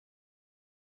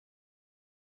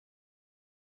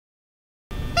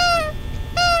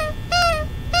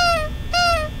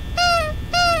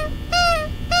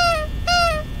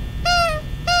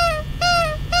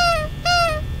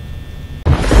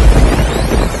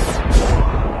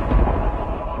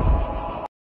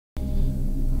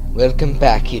Welcome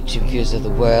back, YouTube viewers of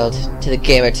the world, to the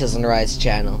GamerTilsonrise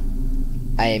channel.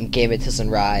 I am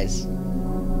GamerTilsonrise.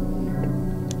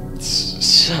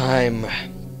 It's time.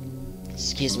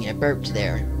 Excuse me, I burped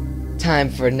there. Time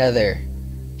for another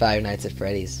Five Nights at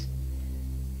Freddy's.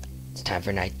 It's time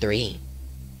for night 3.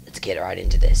 Let's get right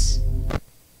into this.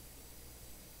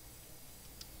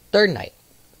 Third night.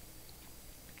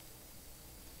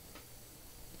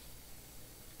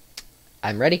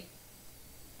 I'm ready.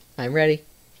 I'm ready.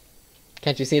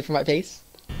 Can't you see it from my face?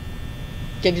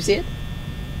 Can't you see it?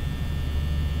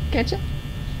 Can't you?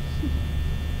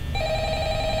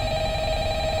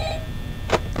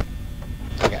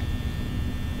 Okay.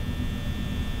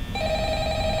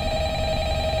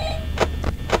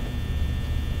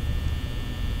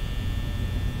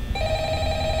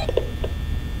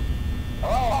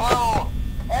 Hello.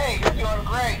 Hey, you're doing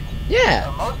great.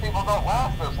 Yeah. Most people don't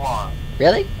last this long.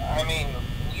 Really? I mean,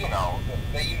 you know,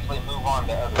 they usually move on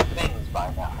to other things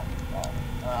by now.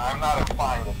 I'm not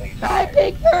implying that they Hi, die.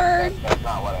 Big Bird. That's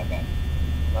not what I meant.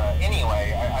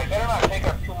 Anyway, I better not take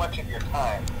up too much of your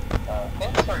time.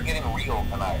 Things start getting real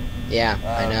tonight. Yeah,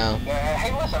 I know.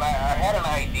 Hey, listen, I had an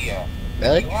idea.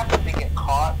 Really? If you happen to get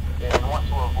caught and want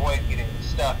to avoid getting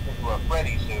stuffed into a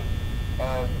Freddy suit,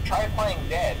 try playing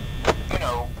dead. You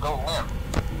know, go limp.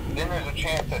 Then there's a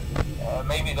chance that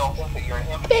maybe they'll think that you're an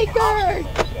empty Big costume Bird.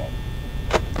 instead.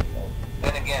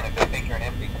 Then again, if they think you're an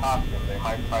empty costume, they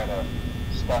might try to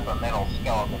stuff a mental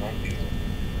skeleton into you.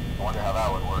 I wonder how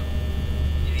that would work.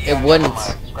 Yeah, It wouldn't. never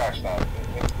mind. Scratch that.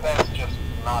 It's best just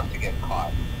not to get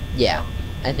caught. Yeah,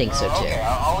 I think so too. Okay,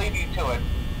 I'll leave you to it.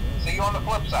 See you on the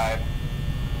flip side.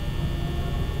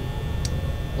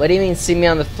 What do you mean, see me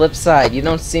on the flip side? You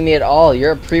don't see me at all.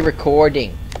 You're a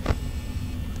pre-recording.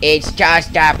 It's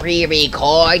just a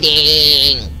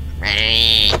pre-recording.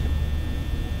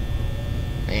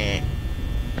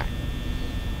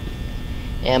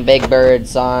 And Big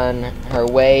Bird's on her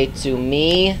way to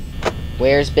me.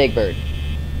 Where's Big Bird?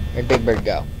 Where'd Big Bird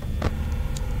go?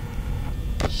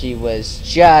 She was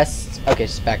just... Okay,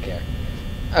 she's back here.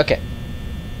 Okay.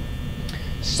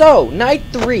 So, night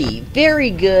 3. Very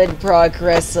good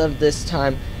progress of this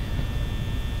time.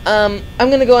 I'm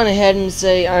gonna go on ahead and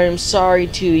say I'm sorry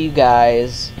to you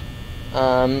guys.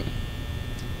 Because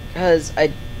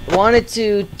I wanted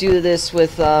to do this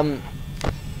with, a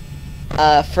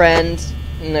friend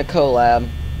in a collab.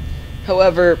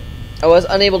 However, I was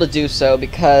unable to do so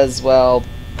because, well,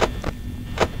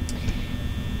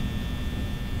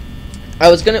 we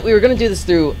were gonna do this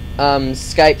through,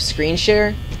 Skype screen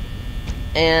share,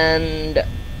 and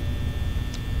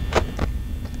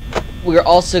we were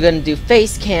also gonna do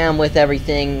face cam with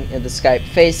everything in the Skype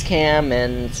face cam,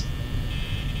 and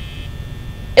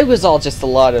it was all just a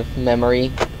lot of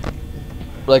memory,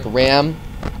 like RAM,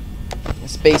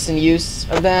 space and use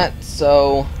of that,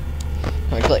 so,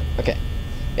 click, okay.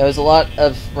 It was a lot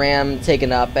of RAM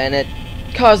taken up, and it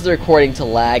caused the recording to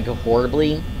lag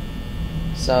horribly,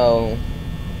 so,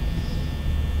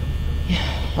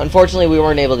 unfortunately we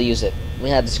weren't able to use it. We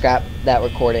had to scrap that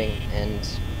recording, and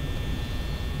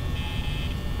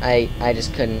I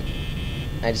just couldn't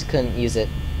use it,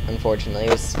 unfortunately.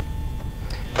 It was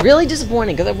really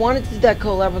disappointing, because I wanted to do that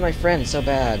collab with my friend so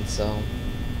bad, so...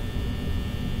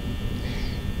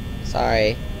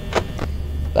 Sorry.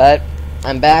 But,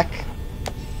 I'm back,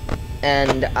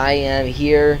 and I am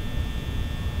here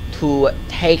to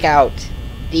take out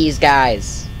these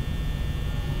guys.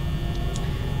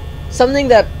 Something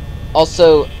that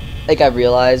also, like, I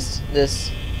realized this,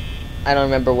 I don't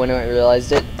remember when I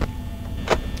realized it.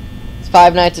 It's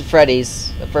Five Nights at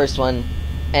Freddy's, the first one,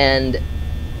 and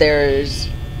there's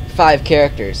 5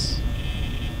 characters.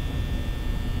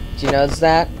 Did you notice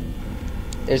that?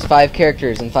 There's 5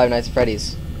 characters in Five Nights at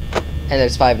Freddy's, and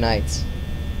there's 5 nights.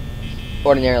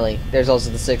 Ordinarily, there's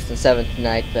also the 6th and 7th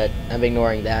night, but I'm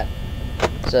ignoring that.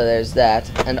 So there's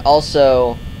that, and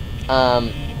also,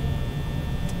 okay,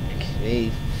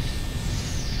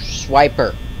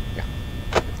 Swiper. No.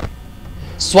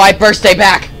 Swiper, stay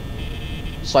back!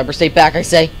 Swiper, stay back, I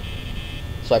say.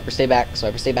 Swiper, stay back.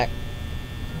 Swiper, stay back.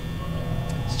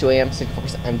 It's 2 AM,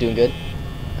 64%. I'm doing good.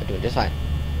 I'm doing just fine.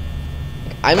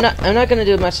 I'm not gonna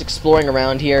do much exploring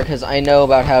around here because I know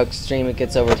about how extreme it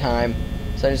gets over time.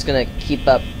 So I'm just gonna keep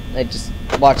up, just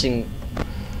watching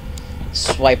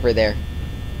Swiper there,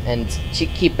 and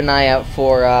keep an eye out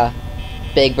for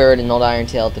Big Bird and Old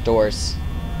Irontail at the doors.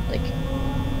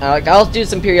 I'll do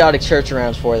some periodic search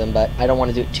rounds for them, but I don't want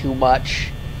to do it too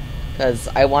much because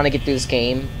I want to get through this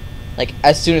game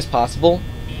as soon as possible.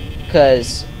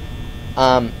 Because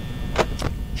close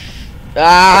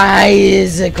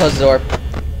the door.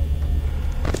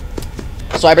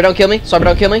 Swiper, don't kill me. Swiper,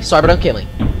 don't kill me. Swiper, don't kill me.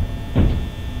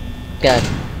 Good.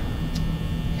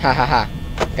 Ha ha ha.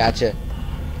 Gotcha.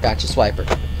 Gotcha, Swiper.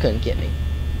 Couldn't get me.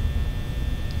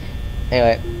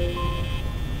 Anyway.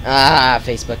 Ah,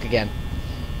 Facebook again.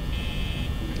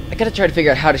 I gotta try to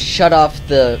figure out how to shut off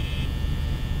the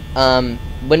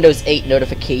Windows 8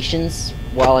 notifications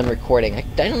while I'm recording. I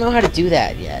don't know how to do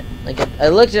that yet. Like, I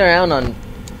looked around on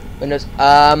Windows.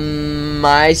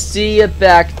 I see you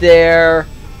back there,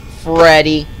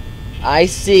 Freddy. I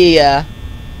see ya.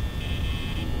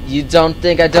 You don't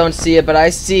think I don't see ya, but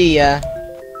I see ya.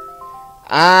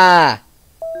 Ah.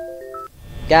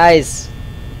 Guys,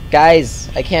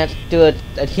 I can't do it.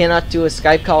 I cannot do a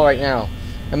Skype call right now.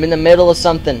 I'm in the middle of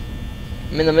something.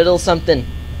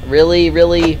 Really,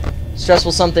 really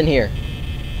stressful something here.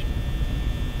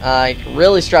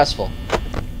 Really stressful.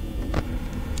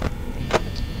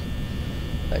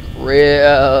 Like,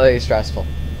 really stressful.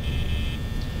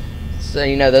 So,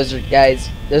 you know, those are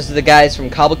the guys from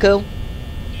Kabako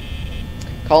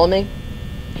calling me.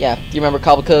 Yeah, do you remember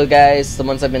Kabako guys? The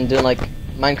ones I've been doing, like,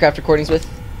 Minecraft recordings with?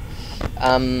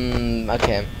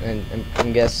 Okay, and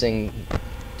I'm guessing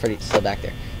Freddy's still back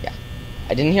there. Yeah.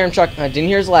 I didn't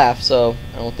hear his laugh, so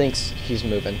I don't think he's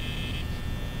moving.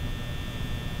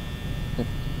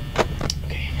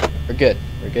 Okay, we're good.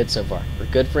 We're good so far. We're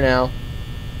good for now,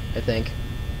 I think.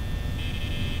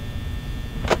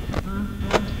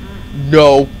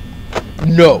 No.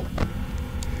 No.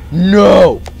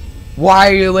 No. Why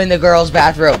are you in the girls'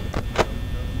 bathroom?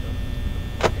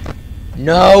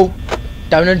 No.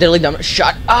 Dumber diddly dumber.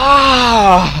 Shut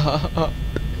up.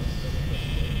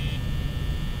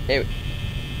 Anyway,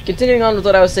 continuing on with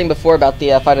what I was saying before about the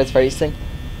Five Nights at Freddy's thing.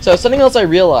 So something else I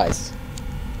realized.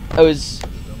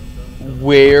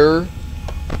 Where?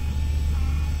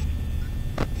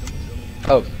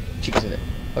 Oh, Chica's in it.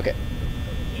 Okay.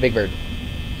 Big Bird.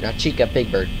 Not Chica, Big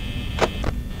Bird.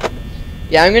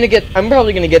 Yeah, I'm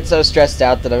probably gonna get so stressed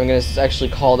out that I'm gonna actually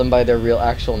call them by their real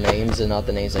actual names and not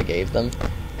the names I gave them.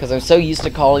 Because I'm so used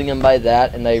to calling them by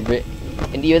that, and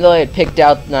even though I had picked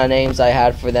out the names I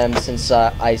had for them since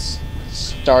I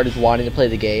started wanting to play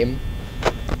the game,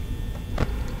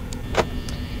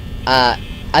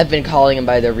 I've been calling them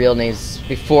by their real names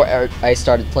before I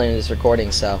started playing this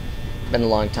recording, so it's been a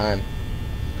long time.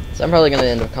 So I'm probably going to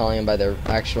end up calling them by their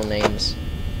actual names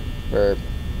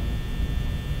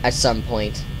at some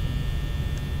point.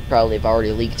 Probably have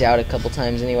already leaked out a couple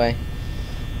times anyway.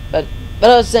 But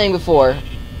I was saying before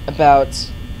about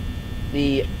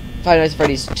the Five Nights at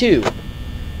Freddy's 2.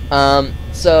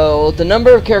 So the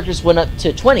number of characters went up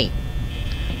to 20.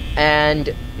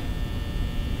 And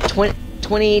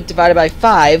 20 divided by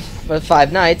 5, for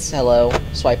 5 nights, hello,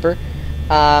 Swiper,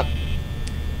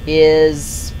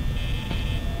 is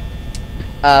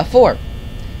 4.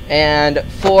 And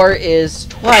 4 is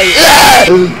twice.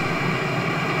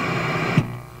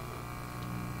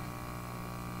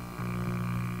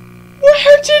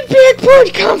 Where did Big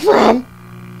Bird come from?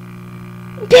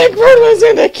 Big Bird was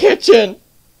in the kitchen.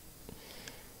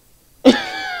 I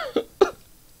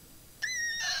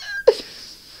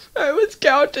was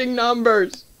counting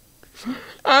numbers.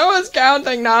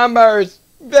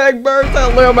 Big Bird's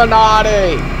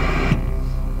Illuminati.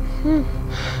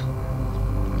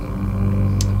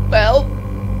 Well,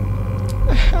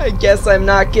 I guess I'm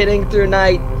not getting through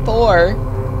night 4.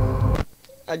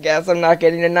 I guess I'm not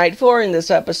getting to night 4 in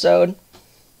this episode.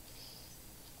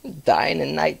 I'm dying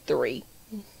in night 3.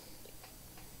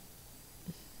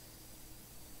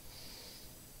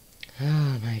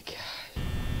 Oh my god.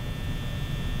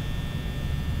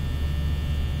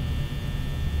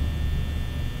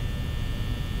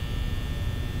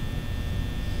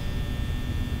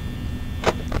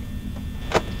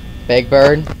 Big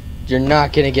Bird, you're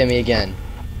not gonna get me again.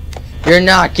 You're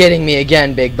not getting me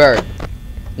again, Big Bird.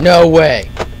 No way.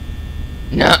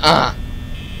 Nuh-uh.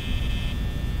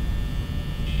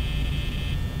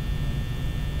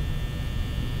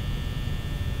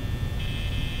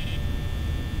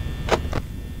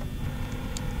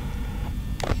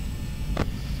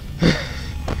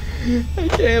 I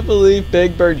can't believe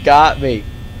Big Bird got me.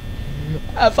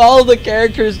 I followed the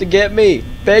characters to get me.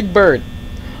 Big Bird.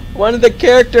 One of the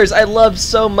characters I loved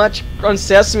so much on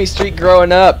Sesame Street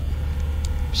growing up.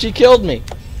 She killed me.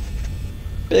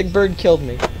 Big Bird killed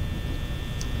me.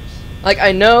 Like,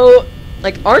 I know,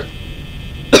 like, aren't...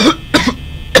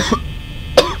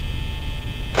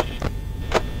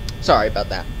 Sorry about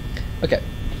that. Okay.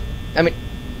 I mean,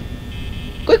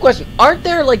 quick question. Aren't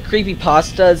there, like,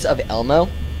 creepypastas of Elmo?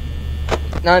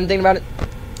 Now I'm thinking about it.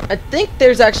 I think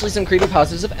there's actually some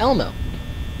creepypastas of Elmo.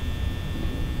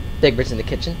 Big Bird's in the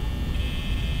kitchen.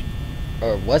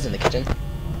 Or was in the kitchen.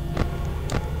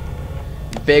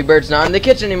 Big Bird's not in the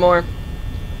kitchen anymore.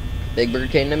 Big Bird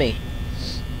came to me.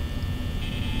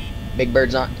 Big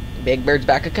Bird's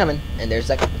back a coming, and there's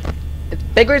that.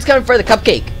 Big Bird's coming for the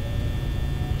cupcake.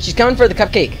 She's coming for the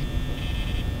cupcake.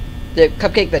 The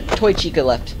cupcake that Toy Chica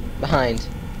left behind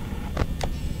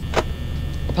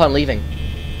upon leaving.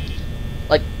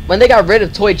 Like, when they got rid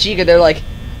of Toy Chica, they're like,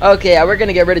 okay, yeah, we're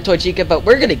gonna get rid of Toy Chica, but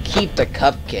we're gonna keep the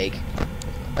cupcake.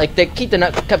 Like, they keep the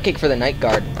cupcake for the night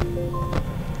guard.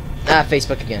 Ah,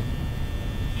 Facebook again.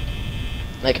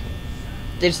 Like,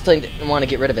 they just didn't want to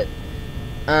get rid of it.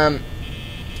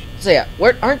 So yeah,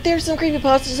 aren't there some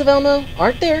creepypastas of Elmo?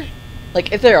 Aren't there?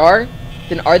 Like, if there are,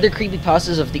 then are there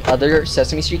creepypastas of the other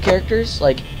Sesame Street characters?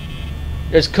 Like,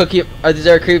 is there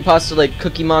a creepypasta like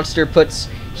Cookie Monster puts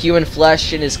human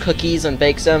flesh in his cookies and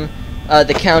bakes them?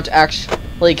 The Count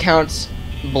actually counts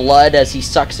blood as he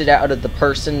sucks it out of the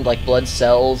person, like blood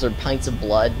cells or pints of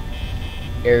blood.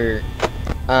 Or,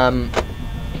 our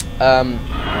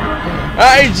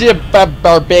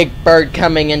Big Bird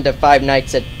coming into Five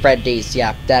Nights at Freddy's.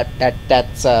 Yeah, that'd be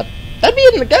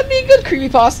a good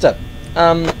creepypasta.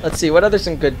 Let's see, what other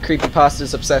some good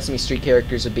creepypastas of Sesame Street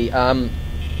characters would be?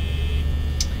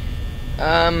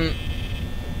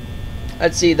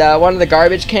 Let's see, the one of the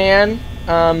garbage can.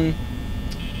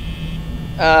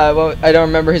 Well, I don't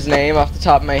remember his name off the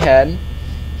top of my head.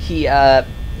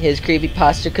 His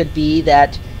creepypasta could be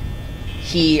that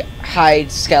he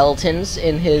hides skeletons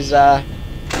in his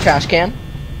trash can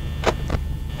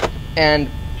and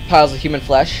piles of human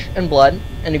flesh and blood,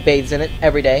 and he bathes in it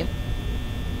every day,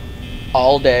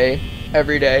 all day,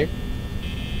 every day.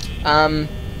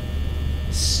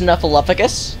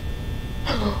 Snuffleupagus.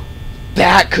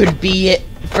 That could be it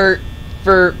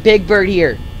for Big Bird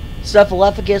here.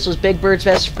 Snuffleupagus was Big Bird's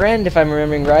best friend, if I'm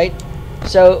remembering right.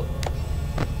 So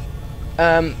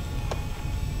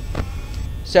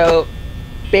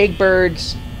Big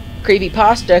Bird's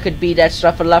creepypasta could be that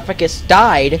Snuffleupagus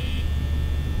died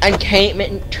and came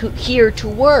here to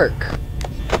work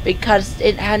because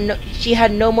she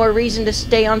had no more reason to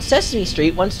stay on Sesame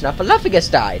Street once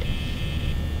Snuffleupagus died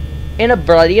in a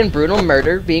bloody and brutal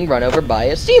murder, being run over by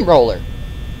a steamroller.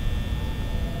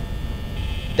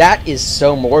 That is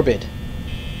so morbid.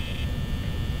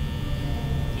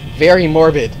 Very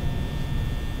morbid.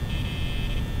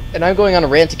 And I'm going on a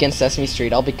rant against Sesame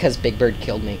Street, all because Big Bird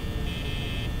killed me.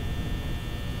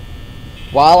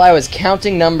 While I was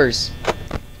counting numbers.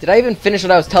 Did I even finish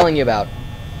what I was telling you about?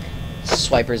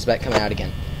 Swiper's bet coming out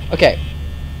again. Okay.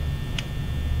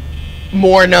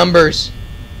 More numbers.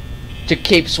 To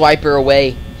keep Swiper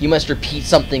away, you must repeat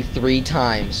something 3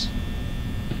 times.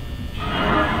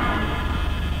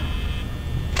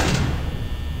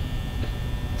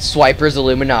 Swiper's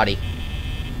Illuminati.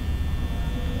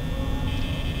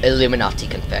 Illuminati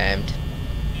confirmed.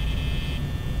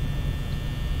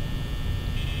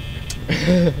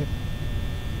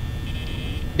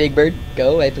 Big Bird,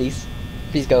 go away, please.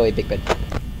 Please go away, Big Bird.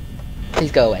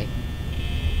 Please go away.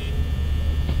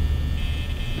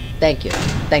 Thank you.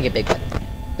 Thank you, Big Bird.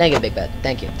 Thank you, Big Bird.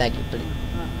 Thank you. Thank you. Please.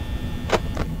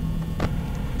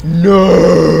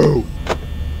 No!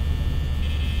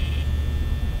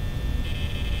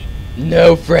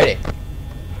 No, Freddy.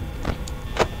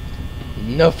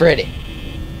 No, Freddy.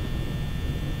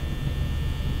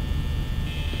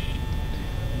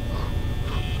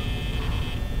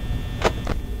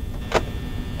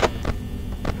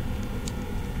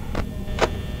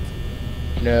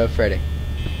 No, Freddy.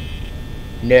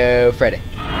 No, Freddy.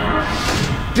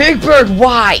 Big Bird,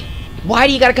 why? Why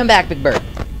do you gotta come back, Big Bird?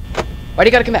 Why do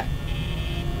you gotta come back?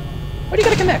 Why do you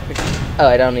gotta come back, Big Bird? Oh,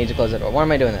 I don't need to close that door. Why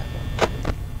am I doing that?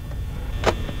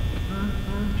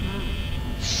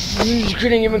 He's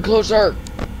getting even closer.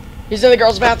 He's in the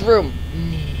girls' bathroom.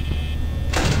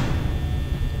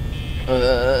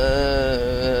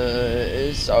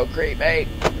 It's so creepy.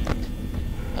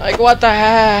 Like, what the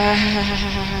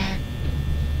heck?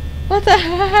 What the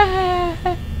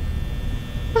heck?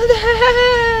 What the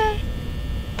heck?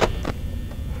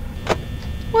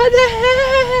 What the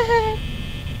heck?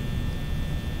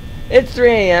 It's 3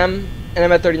 a.m. and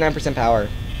I'm at 39% power.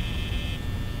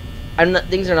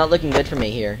 Things are not looking good for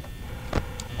me here.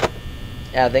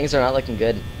 Yeah, things are not looking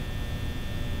good.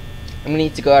 I'm gonna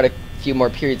need to go out a few more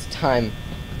periods of time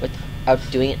without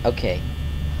doing it. Okay.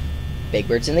 Big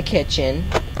Bird's in the kitchen.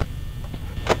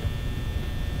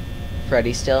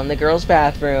 Freddy's still in the girls'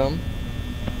 bathroom.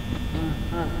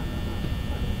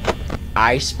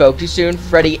 I spoke too soon.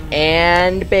 Freddy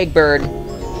and Big Bird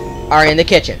are in the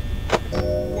kitchen.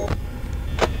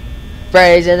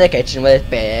 Freddy's in the kitchen with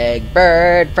Big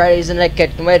Bird. Freddy's in the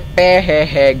kitchen with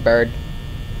Big Bird.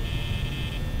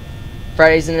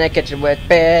 Freddy's in the kitchen with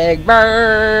Big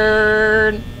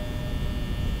Bird,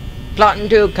 plotting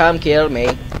to come kill me.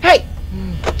 Hey!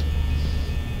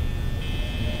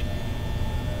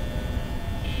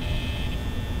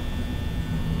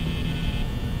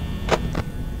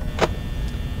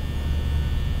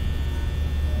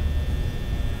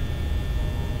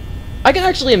 I can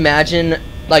actually imagine,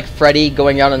 like, Freddy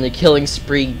going out on the killing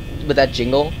spree with that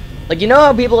jingle. Like, you know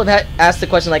how people have asked the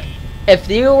question, like, if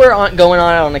you were going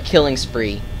on a killing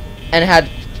spree and had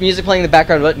music playing in the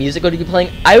background, what music would you be playing?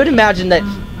 I would imagine that...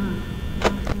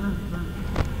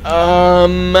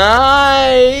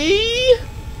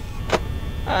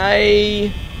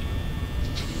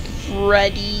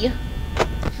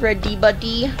 Freddy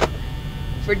buddy.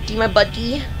 Freddy my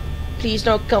buddy. Please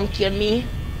don't come kill me.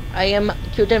 I am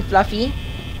cute and fluffy.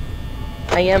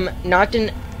 I am not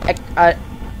an...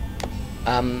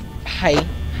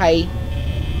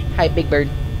 Hi, Big Bird.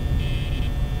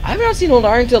 I have not seen Old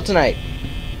Iron till tonight.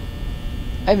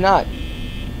 I have not.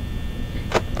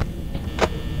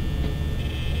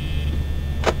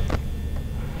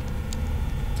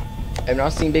 I have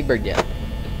not seen Big Bird yet.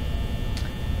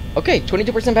 Okay,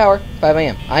 22% power, 5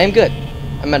 AM. I am good.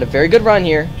 I'm at a very good run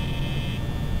here.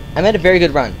 I'm at a very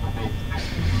good run.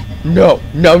 No.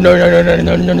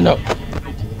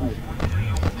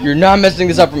 You're not messing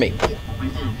this up for me.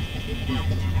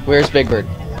 Where's Big Bird?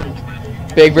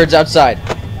 Big Bird's outside.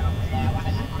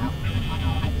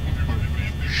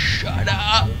 Shut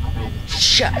up.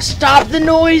 Stop the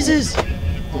noises.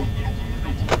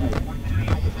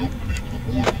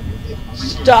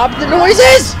 Stop the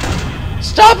noises.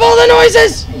 Stop all the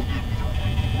noises.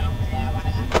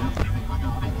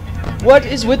 What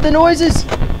is with the noises?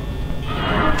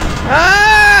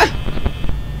 Ah!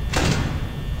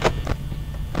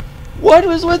 What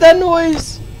was with that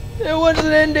noise? It wasn't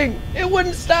ending. It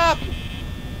wouldn't stop.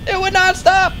 It would not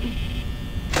stop.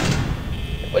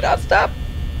 It would not stop.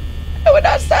 It would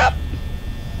not stop.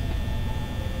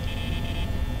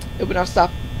 It would not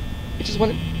stop. It just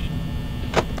wouldn't.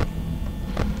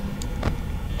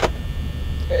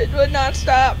 It would not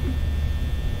stop.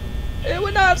 It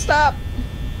would not stop.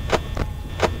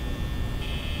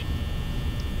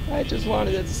 I just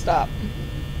wanted it to stop.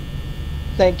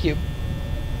 Thank you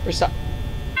for stop.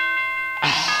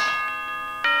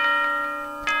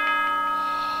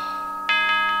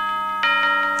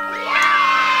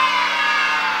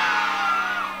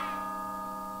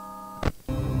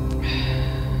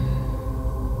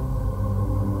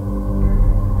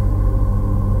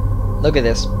 Look at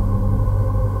this.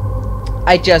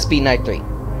 I just beat night 3.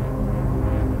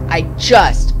 I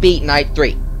just beat night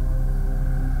 3.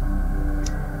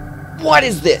 What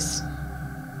is this?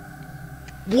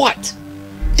 What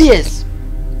is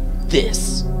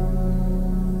this?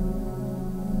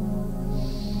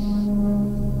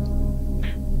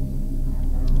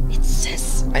 It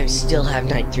says I still have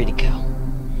night 3 to go.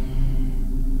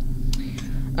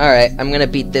 Alright, I'm gonna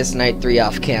beat this night 3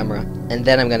 off camera, and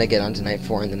then I'm gonna get on to night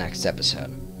 4 in the next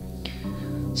episode.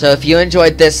 So if you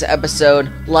enjoyed this episode,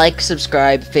 like,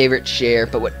 subscribe, favorite, share,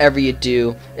 but whatever you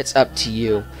do, it's up to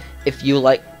you. If you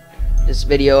like this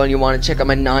video and you want to check out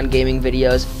my non-gaming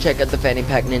videos, check out the Fanny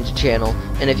Pack Ninja channel.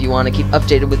 And if you want to keep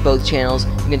updated with both channels,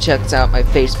 you can check out my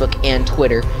Facebook and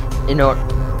Twitter.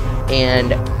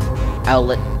 And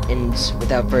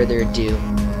without further ado,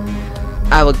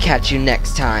 I will catch you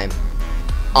next time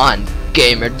on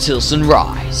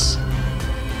GamerTilsonrise.